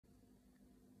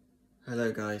Hello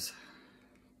guys.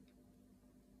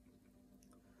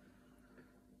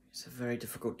 It's a very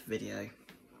difficult video,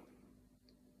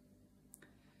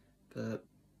 but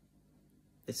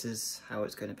this is how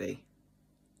it's going to be.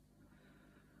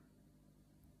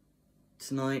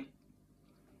 Tonight,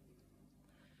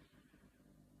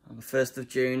 on the 1st of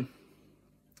June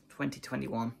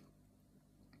 2021,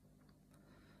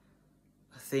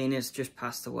 Athena's just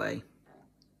passed away.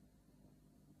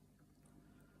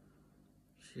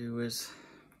 She was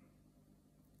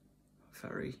a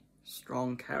very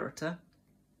strong character.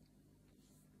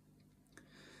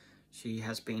 She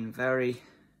has been very,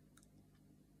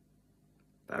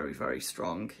 very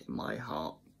strong in my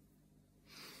heart.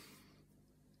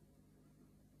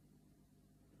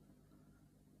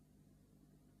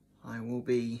 I will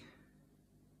be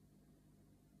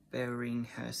burying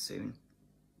her soon.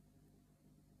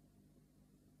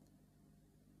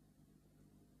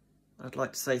 I'd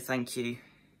like to say thank you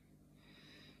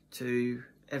to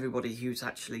everybody who's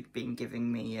actually been giving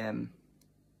me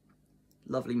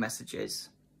lovely messages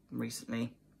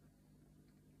recently,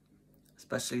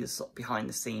 especially the sort of behind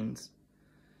the scenes.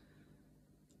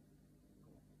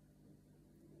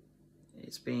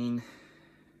 It's been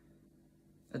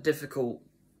a difficult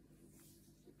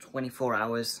 24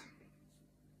 hours,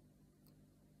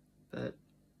 but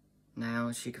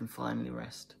now she can finally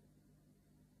rest.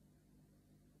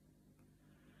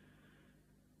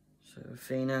 So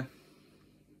Athena,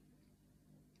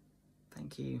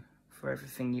 thank you for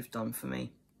everything you've done for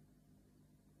me.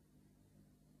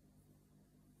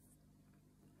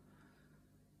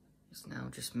 It's now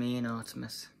just me and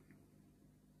Artemis.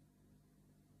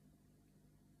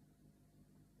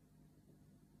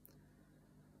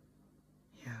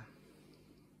 Yeah.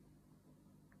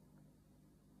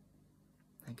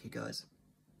 Thank you guys.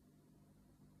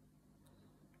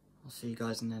 I'll see you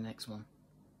guys in the next one.